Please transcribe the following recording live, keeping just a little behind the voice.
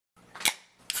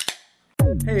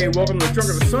Hey, welcome to Drunk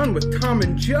of the Sun with Tom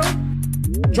and Joe.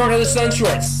 Drunk of the Sun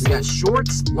shorts. We got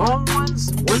shorts, long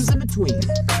ones, ones in between.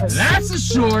 That's a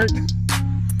short.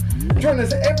 Join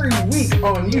us every week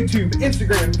on YouTube,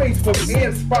 Instagram, Facebook,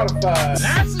 and Spotify.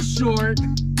 That's a short.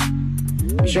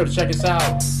 Be sure to check us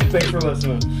out. Thanks for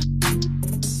listening.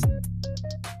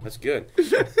 That's good.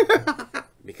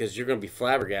 Because you're going to be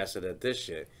flabbergasted at this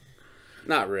shit.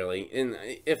 Not really. And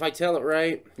if I tell it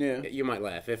right, yeah, you might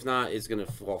laugh. If not, it's going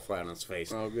to fall flat on its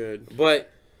face. Oh, good.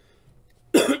 But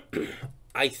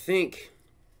I think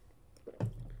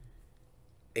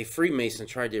a Freemason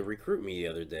tried to recruit me the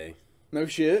other day. No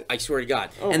shit. I swear to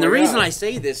God. Oh, and the reason I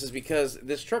say this is because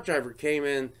this truck driver came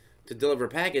in to deliver a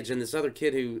package, and this other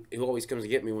kid who always comes to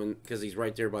get me because he's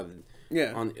right there by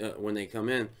the when they come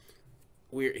in.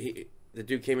 The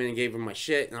dude came in and gave him my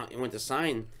shit, and I went to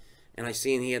sign, and I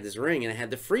seen he had this ring, and it had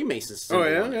the Freemason symbol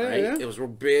on it, right? Yeah. It was real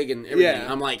big and everything.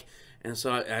 Yeah. I'm like, and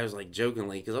so I was like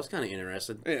jokingly, because I was kind of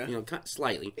interested, you know,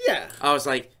 slightly. Yeah. I was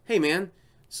like, hey man,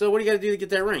 so what do you got to do to get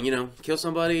that ring? You know, kill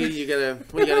somebody. What do you got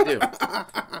to do?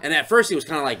 And at first he was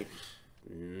kind of like,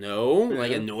 no,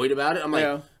 like annoyed about it. I'm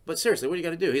like, but seriously, what do you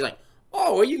got to do? He's like,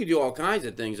 oh, well, you can do all kinds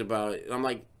of things about it. I'm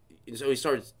like, and so he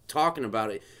started talking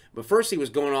about it. But first he was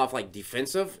going off like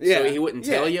defensive, so he wouldn't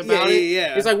tell you about it.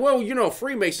 Yeah. He's like, well, you know,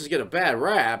 Freemasons get a bad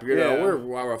rap. You know,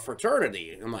 we're a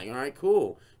fraternity. I'm like, all right,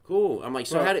 cool. I'm like,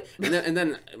 so how did? And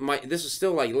then this is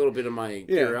still like a little bit of my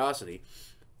curiosity,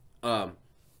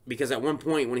 because at one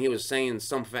point when he was saying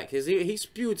some facts, because he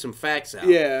spewed some facts out,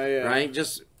 right,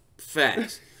 just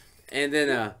facts, and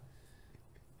then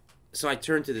so I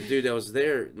turned to the dude that was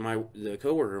there, the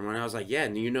coworker, and I was like, yeah,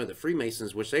 and you know the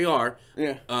Freemasons, which they are,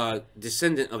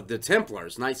 descendant of the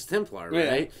Templars, Knights Templar,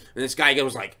 right? And this guy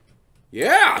goes like,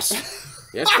 yes,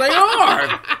 yes they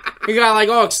are. He got like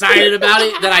all excited about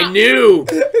it that I knew,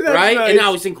 right? Nice. And I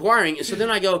was inquiring, and so then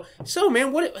I go, so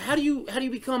man, how do you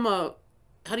become a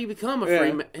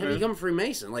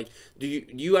Freemason? Like, do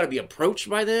you got to be approached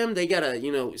by them? They gotta,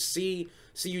 you know, see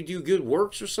you do good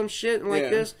works or some shit like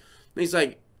this. And he's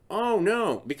like, oh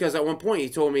no, because at one point he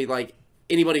told me like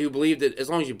anybody who believed that as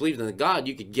long as you believed in the God,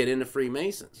 you could get into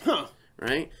Freemasons,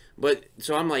 right? But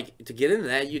so I'm like, to get into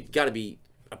that, you got to be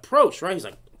approached, right? He's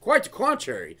like, quite the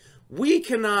contrary. We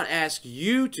cannot ask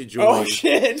you to join. Oh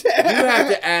shit! You have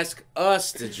to ask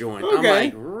us to join. Okay. I'm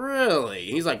like, really?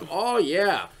 He's like, oh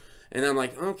yeah. And I'm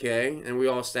like, okay. And we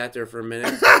all sat there for a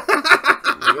minute.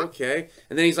 I'm like, okay.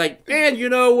 And then he's like, man, you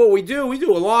know what we do? We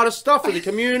do a lot of stuff for the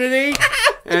community.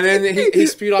 And then he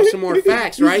spewed off some more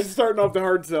facts, right? He's starting off the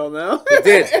hard sell now. He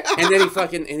did. And then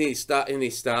he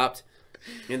stopped.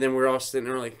 And then we're all sitting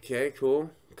there like, okay, cool.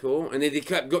 And then he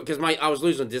kept going because I was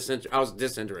losing I was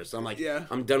disinterested. I'm like,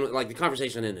 I'm done with, like, the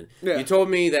conversation ended. Yeah. You told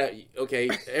me that, okay,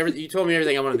 you told me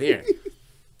everything I wanted to hear.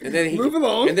 And then move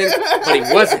along. And then, but he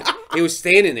wasn't. He was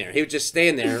standing there. He would just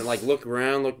stand there, like, look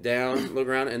around, look down, look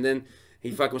around, and then he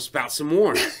fucking spout some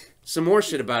more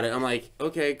shit about it. I'm like,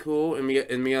 okay, cool. And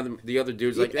the other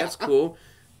dude's like, that's cool.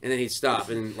 And then he'd stop,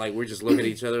 and like we're just looking at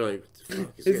each other like, what the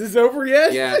fuck is this over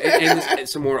yet? Yeah, and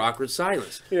some more awkward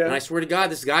silence. Yeah. And I swear to God,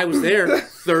 this guy was there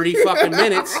 30 fucking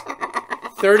minutes.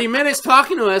 30 minutes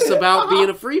talking to us about being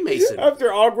a Freemason.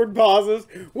 After awkward pauses.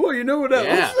 Well, you know what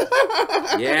else?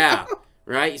 Yeah.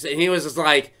 Right? And he was just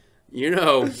like, you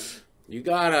know, you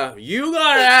gotta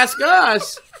ask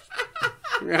us.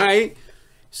 Right?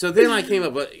 So then I came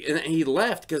up, and he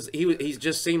left because he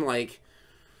just seemed like,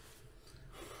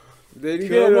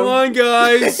 come on,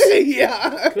 guys.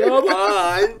 Come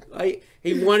on.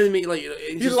 He wanted me, like,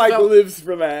 he like lives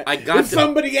for that.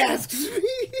 Somebody asks me.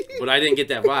 But I didn't get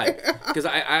that vibe because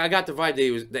I got the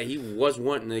vibe that he was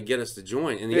wanting to get us to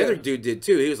join, and the other dude did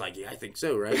too. He was like, yeah, I think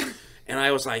so, right? And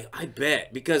I was like, I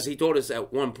bet, because he told us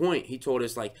at one point,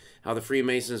 like how the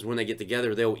Freemasons, when they get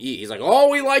together, they'll eat. He's like, oh,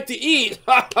 we like to eat,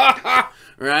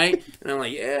 right? And I'm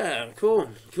like, yeah, cool,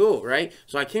 right?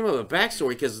 So I came up with a backstory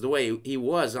because the way he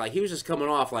was, like, he was just coming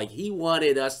off like he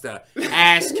wanted us to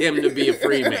ask him to be a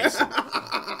Freemason.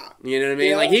 You know what I mean?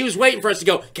 Yeah. Like, he was waiting for us to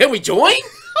go, can we join?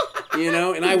 You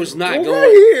know, and I was not going.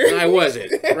 Right, and I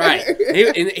wasn't, right?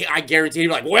 And I guarantee he'd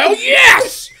be like, well,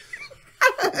 yes!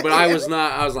 But I was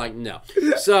not. I was like, no.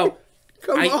 So,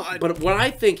 come on. But what I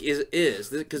think is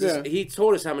because he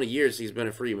told us how many years he's been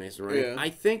a Freemason, right? Yeah. I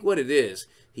think what it is,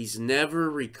 he's never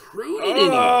recruited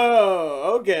anyone.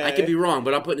 Oh, okay. I could be wrong,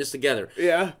 but I'm putting this together.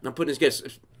 Yeah. I'm putting this together.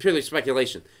 It's purely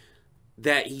speculation.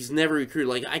 That he's never recruited.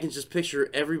 Like, I can just picture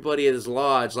everybody at his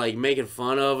lodge, like, making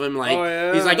fun of him.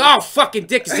 Like, he's like, oh, fucking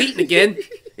Dick is eating again.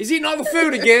 He's eating all the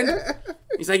food again.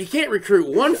 He's like, you can't recruit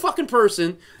one fucking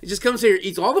person. He just comes here,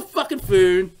 eats all the fucking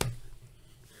food.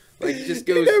 Like, just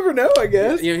goes. You never know, I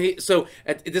guess. You know,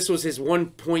 this was his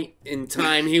one point in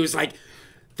time. He was like,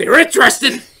 "They're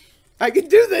interested. I can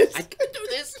do this. I can do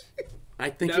this." I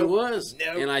think it was,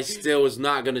 and I still was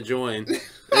not going to join.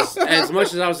 As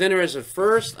much as I was interested at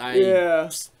first, I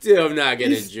still not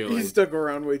going to join. He stuck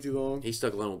around way too long. He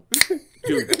stuck around,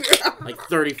 dude, like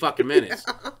 30 fucking minutes.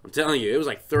 I'm telling you, it was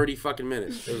like 30 fucking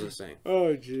minutes. It was insane.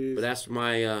 Oh, jeez. But that's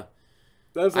my.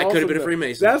 That's I awesome, could have been a though.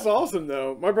 Freemason. That's awesome,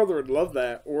 though. My brother would love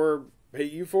that, or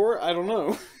hate you for it. I don't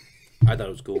know. I thought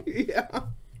it was cool. Yeah.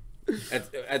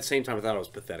 At the same time, I thought it was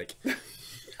pathetic.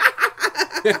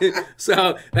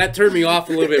 So that turned me off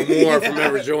a little bit more from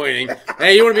ever joining.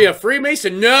 Hey, you want to be a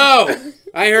Freemason? No!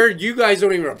 I heard you guys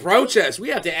don't even approach us. We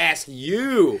have to ask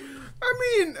you.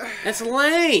 I mean... That's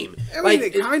lame. I mean,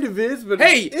 it kind of is, but...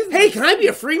 Hey, can I be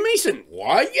a Freemason?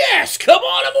 Why, yes! Come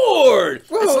on aboard!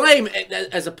 Well, that's lame,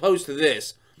 as opposed to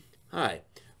this. Hi,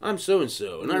 I'm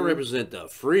so-and-so, and I represent the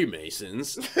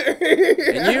Freemasons.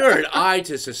 And you're an eye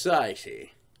to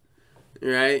society.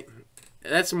 Right?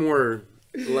 That's more...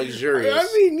 luxurious. I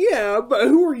mean, yeah, but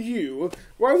who are you?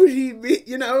 Why would he be,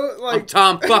 you know, like... I'm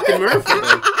Tom fucking Murphy.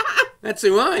 That's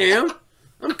who I am.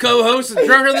 I'm co-host of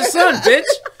Drunker of the Sun, bitch.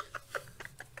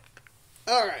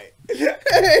 Alright.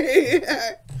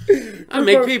 I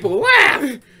make people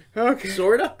laugh. Okay.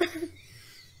 Sorta. But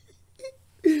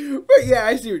yeah,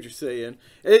 I see what you're saying.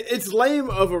 It's lame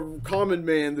of a common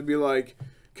man to be like,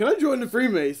 can I join the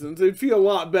Freemasons? It'd feel a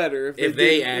lot better if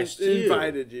they asked you.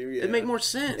 Invited you. Yeah. It'd make more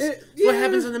sense. What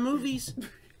happens in the movies?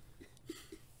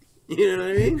 You know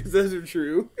what I mean? Because those are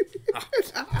true.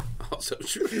 Also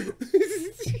true.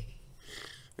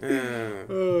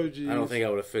 Oh, jeez. I don't think I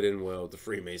would have fit in well with the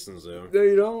Freemasons, though. No,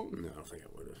 you don't? No, I don't think I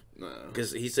would have. No.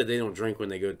 Because he said they don't drink when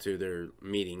they go to their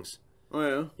meetings. Oh,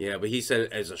 yeah? Yeah, but he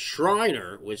said as a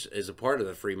Shriner, which is a part of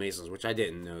the Freemasons, which I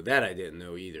didn't know. That I didn't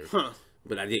know either. Huh.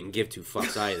 But I didn't give two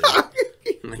fucks either.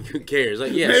 Like, who cares?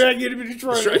 Like, yeah. Maybe I get to be the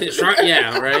Shriner.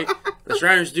 Yeah, right? The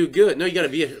Shriners do good. No, you got to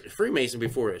be a Freemason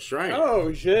before a Shriner.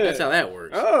 Oh, shit. That's how that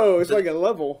works. Oh, it's like a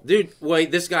level. Dude, wait,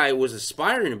 this guy was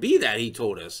aspiring to be that, he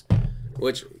told us.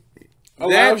 Which...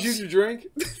 allows you to drink?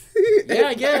 Yeah,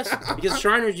 I guess. Because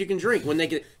Shriners, you can drink when they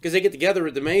get... Because they get together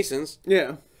with the Masons.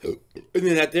 Yeah. And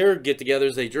then at their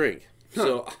get-togethers, they drink. Huh.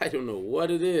 So, I don't know what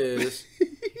it is.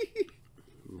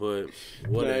 But,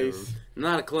 whatever. Nice.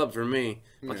 Not a club for me.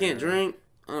 If I can't drink,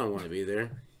 I don't want to be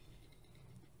there.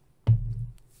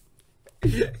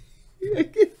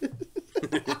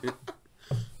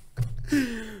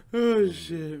 Oh,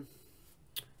 shit.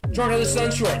 Drunk of the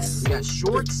Sun shorts. We got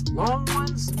shorts, long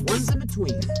ones in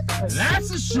between.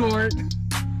 That's a short.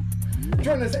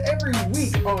 Join us every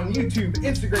week on YouTube,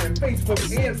 Instagram, Facebook,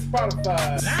 and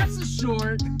Spotify. That's a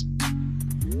short.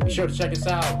 Be sure to check us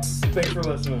out. Thanks for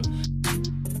listening.